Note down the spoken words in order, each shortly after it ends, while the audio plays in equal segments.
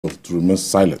to remain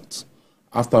silent.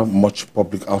 After much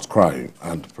public outcry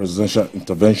and presidential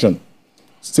intervention,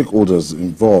 stakeholders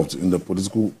involved in the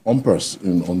political impasse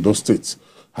in Ondo State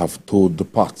have told the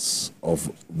parts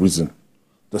of reason.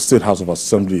 The State House of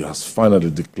Assembly has finally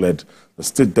declared the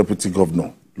State Deputy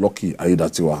Governor, Lucky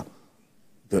Aiyedatiwa,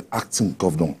 the acting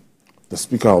governor. The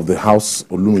Speaker of the House,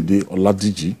 Olumide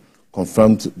Oladiji,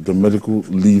 confirmed the medical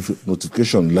leave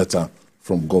notification letter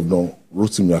from Governor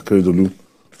Rotimi Akeredolu.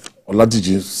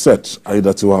 Oladiji said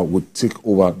Aiyedatiwa would take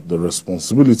over the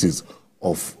responsibilities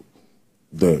of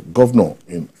the governor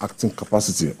in acting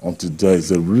capacity until there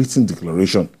is a written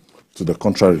declaration to the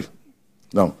contrary.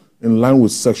 Now, in line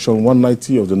with Section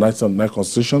 190 of the 1999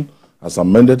 Constitution, as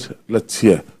amended, let's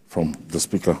hear from the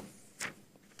Speaker.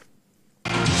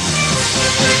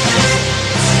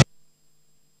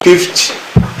 Fifth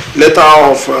letter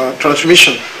of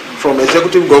transmission from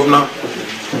Executive Governor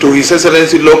to His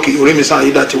Excellency Lucky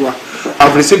Aiyedatiwa.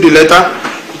 I've received the letter,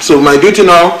 so my duty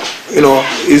now,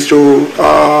 is to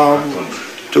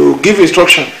give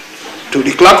instruction to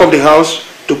the clerk of the house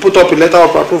to put up a letter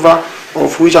of approval,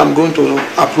 of which I'm going to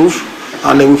approve,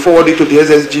 and then we forward it to the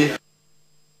SSG.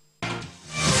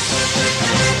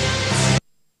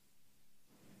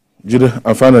 Jude,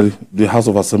 and finally, the House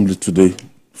of Assembly today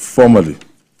formally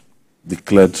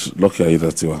declared Lucky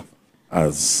Aiyedatiwa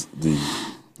as the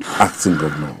acting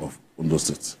governor of Ondo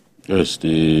State. Yes,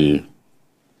 the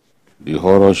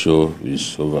horror show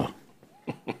is over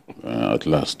at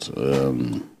last.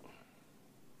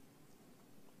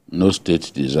 No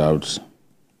state deserves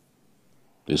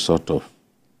the sort of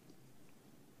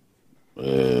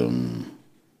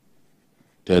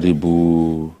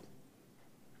terrible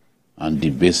and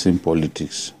debasing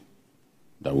politics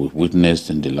that we've witnessed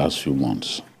in the last few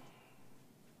months.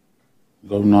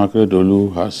 Governor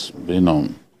Akeredolu has been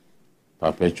on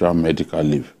perpetual medical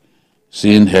leave.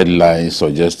 Seeing headlines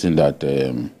suggesting that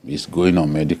he's going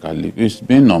on medical leave. He's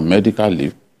been on medical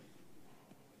leave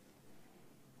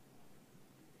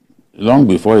long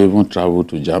before he even traveled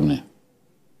to Germany.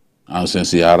 And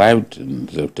since he arrived in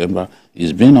September,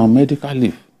 he's been on medical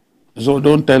leave. So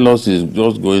don't tell us he's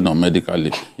just going on medical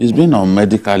leave. He's been on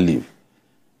medical leave.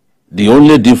 The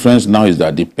only difference now is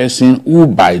that the person who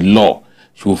by law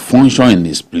should function in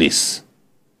his place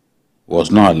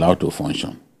was not allowed to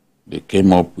function. They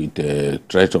came up with a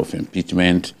threat of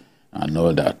impeachment and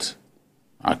all that,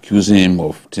 accusing him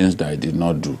of things that he did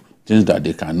not do, things that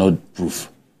they cannot prove.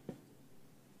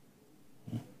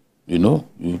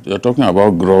 You're talking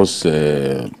about gross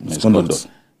misconduct.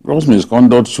 Gross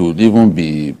misconduct should even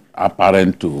be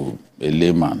apparent to a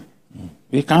layman.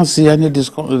 We can't see any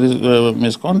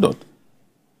misconduct.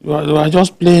 You are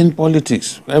just playing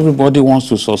politics. Everybody wants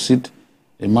to succeed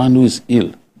a man who is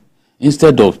ill,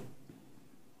 instead of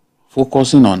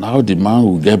focusing on how the man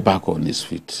will get back on his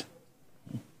feet.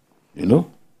 No,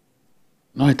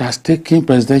 it has taken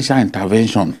presidential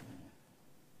intervention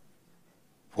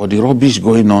for the rubbish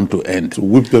going on to end. To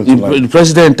whip them the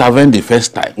president intervened the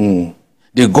first time.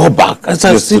 They go back.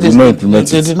 Yes, they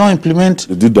did not implement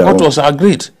what was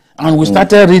agreed. And we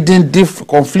started reading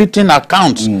conflicting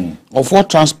accounts of what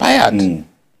transpired.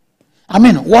 I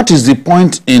mean, what is the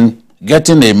point in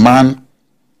getting a man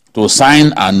to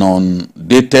sign an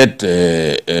undated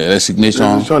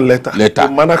resignation letter?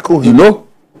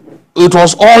 It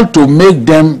was all to make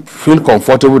them feel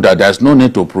comfortable that there's no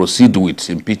need to proceed with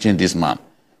impeaching this man,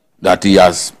 that he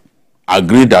has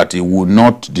agreed that he would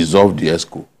not dissolve the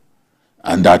ESCO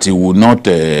and that he would not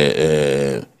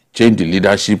change the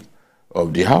leadership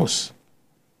of the House.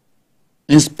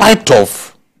 In spite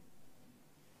of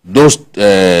those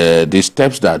the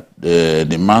steps that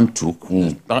the man took,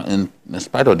 in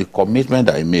spite of the commitment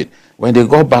that he made, when they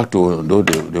got back to Ondo,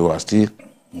 they were still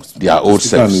their old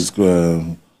selves.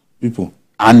 People.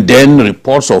 And then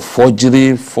reports of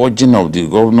forging of the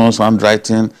governor's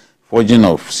handwriting, forging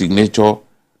of signature,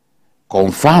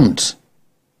 confirmed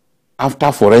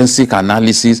after forensic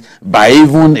analysis by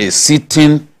even a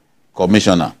sitting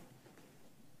commissioner.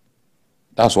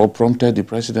 That's what prompted the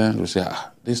president to say,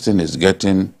 this thing is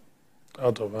getting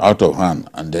out of hand.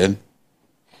 And then,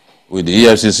 with the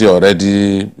EFCC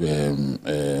already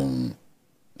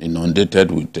inundated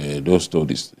with those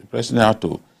stories, the president had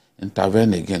to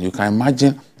intervene again. You can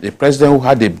imagine the president who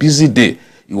had a busy day.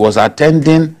 He was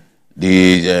attending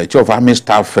the Chief of Army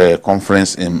Staff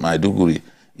conference in Maiduguri.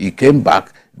 He came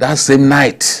back that same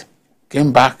night,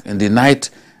 came back in the night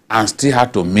and still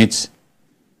had to meet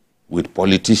with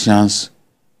politicians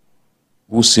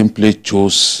who simply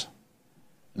chose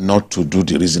not to do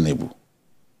the reasonable.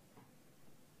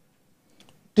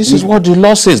 This is what the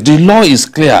law says. The law is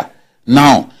clear.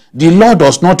 Now, the law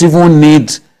does not even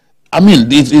need I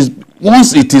mean, it is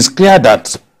once it is clear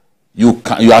that you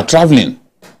are traveling,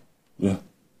 Yeah.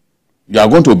 you are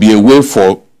going to be away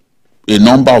for a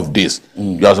number of days.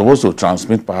 You are supposed to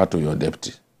transmit power to your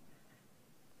deputy.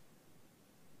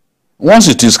 Once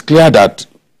it is clear that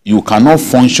you cannot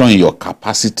function in your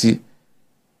capacity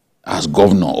as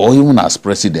governor or even as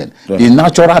president, the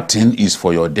natural thing is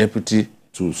for your deputy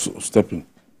to step in.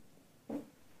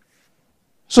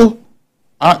 So,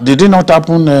 did it not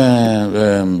happen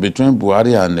between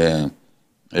Buhari and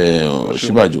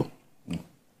Oshibajo?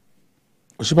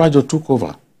 Oshibajo took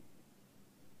over.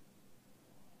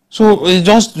 So it's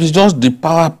just the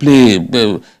power play,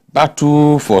 the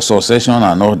battle for succession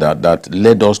and all that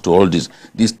led us to all this.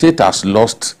 The state has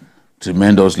lost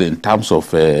tremendously in terms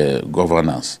of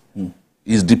governance.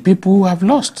 It's the people who have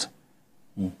lost.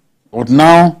 But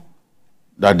now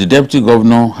that the deputy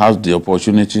governor has the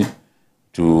opportunity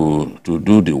to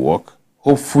do the work,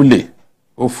 hopefully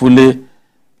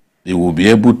they will be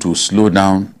able to slow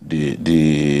down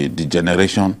the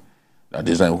generation that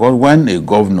is. Because when a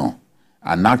governor,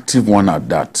 an active one at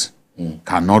that,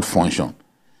 cannot function,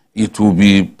 it will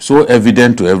be so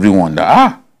evident to everyone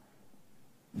that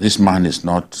this man is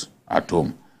not at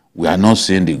home. We are not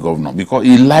seeing the governor, because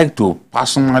he likes to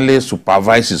personally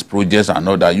supervise his projects and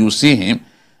all that. You see him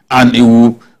and he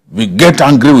will get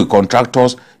angry with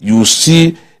contractors. You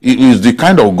see, he is the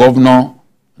kind of governor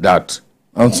that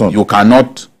you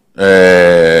cannot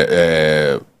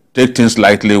take things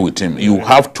lightly with him. You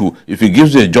have to, if he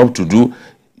gives you a job to do,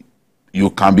 you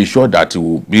can be sure that he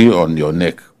will be on your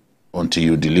neck until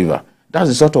you deliver. That's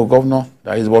the sort of governor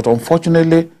that is. But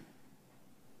unfortunately,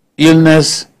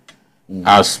 illness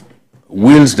has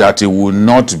wills that he will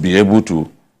not be able to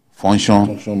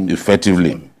function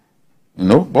effectively. You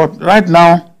know, but right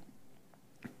now,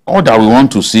 all that we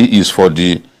want to see is for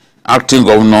the acting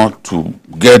governor to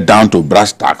get down to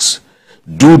brass tacks,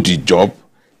 do the job,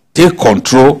 take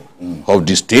control of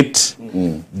the state,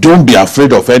 don't be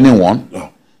afraid of anyone,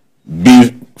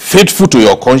 be faithful to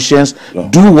your conscience,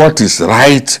 do what is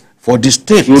right for the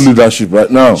state. Show leadership right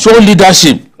now. Show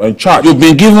leadership. In charge. You've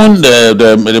been given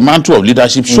the mantle of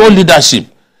leadership. Show leadership.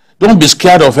 Don't be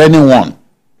scared of anyone.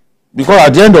 Because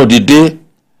at the end of the day,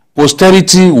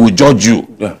 posterity will judge you.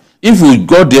 Yeah. If you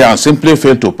go there and simply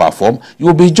fail to perform, you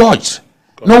will be judged.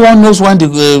 No one knows when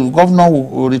the governor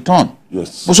will return.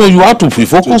 Yes. So you have to be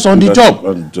focused on the job.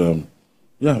 And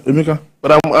yeah, Emeka.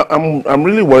 But I'm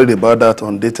really worried about that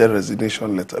undated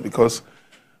resignation letter, because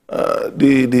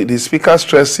the speaker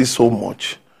stresses so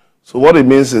much. So what it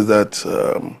means is that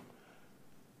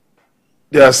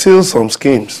there are still some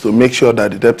schemes to make sure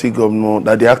that the deputy governor,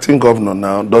 that the acting governor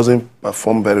now doesn't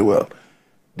perform very well.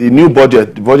 The new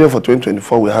budget, the budget for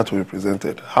 2024 will have to be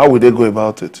presented. How will they go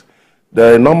about it?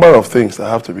 There are a number of things that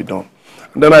have to be done.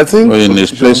 And then I think... Well, in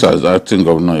his place as acting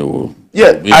governor, he will...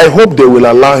 Yeah, I hope they will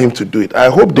allow him to do it. I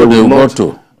hope they will not...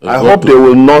 I hope they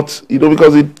will not, you know,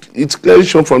 because it's clearly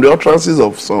shown from the utterances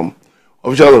of some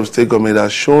officials of state government that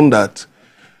has shown that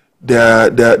they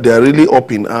are really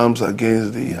up in arms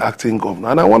against the acting governor.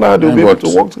 And I wonder how they'll be able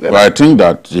to work together. But I think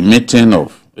that the meeting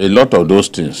of a lot of those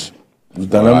things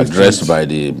were addressed by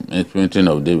the meeting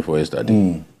of the day before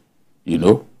yesterday. You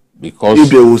know, because if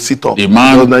they will sit up, the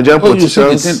man, because Nigerian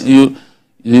politicians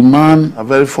the man are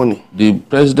very funny. The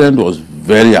president was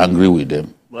very angry with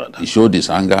them. He showed his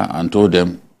anger and told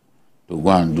them to go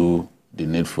and do the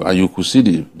needful. And you could see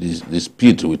the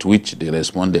speed with which they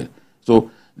responded.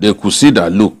 So they could see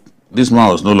that, look, this man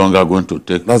was no longer going to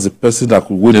take... That's the person that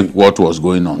could win what was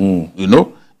going on. You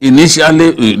know,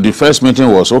 initially, the first meeting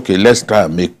was, okay, let's try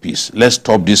and make peace. Let's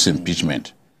stop this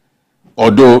impeachment.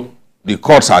 Although the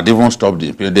courts had even stopped the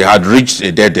impeachment, they had reached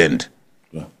a dead end.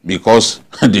 Yeah. Because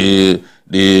the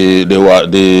deputy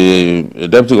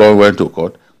governor went to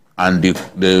court, and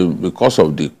because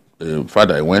of the fact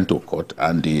that he went to court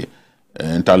and the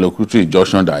interlocutory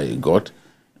injunction that he got,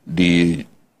 the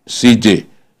CJ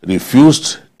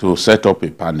refused to set up a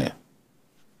panel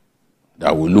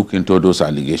that will look into those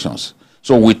allegations.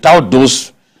 So without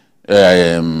those,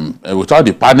 without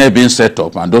the panel being set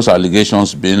up and those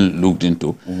allegations being looked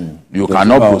into, you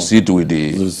cannot proceed with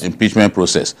the impeachment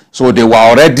process. So they were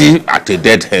already at a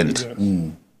dead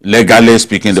end. Legally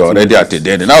speaking, they were already at a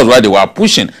dead end. That was why they were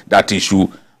pushing that he should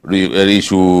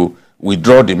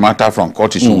withdraw the matter from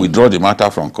court. He should withdraw the matter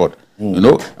from court. You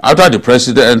know, after the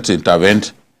president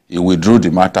intervened, he withdrew the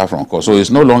matter from court. So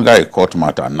it's no longer a court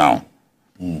matter now.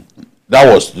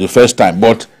 That was the first time.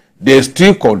 But they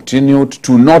still continued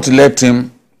to not let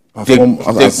him take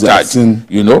charge,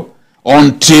 you know,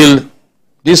 until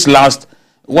this last...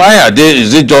 Why are they?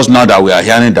 Is it just now that we are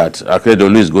hearing that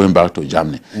Akeredolu is going back to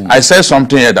Germany? I said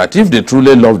something here that if they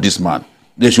truly love this man,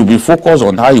 they should be focused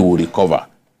on how he will recover.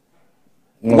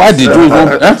 Why did you even?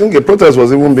 I think a protest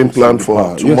was even being planned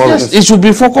for tomorrow. Yes, it should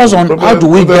be focused on how do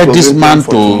we get this man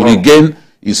to regain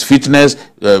his fitness,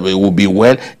 it will be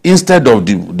well, instead of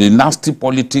the nasty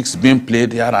politics being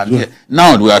played here and there.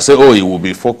 Now we are saying, oh, he will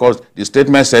be focused. The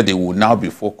statement said he will now be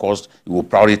focused. He will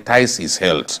prioritize his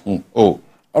health. Oh,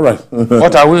 all right.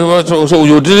 What are we? So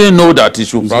you didn't know that he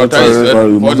should prioritize his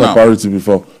health? Priority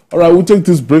before. All right, we'll take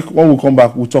this break. When we come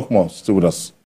back, we'll talk more. Stay with us.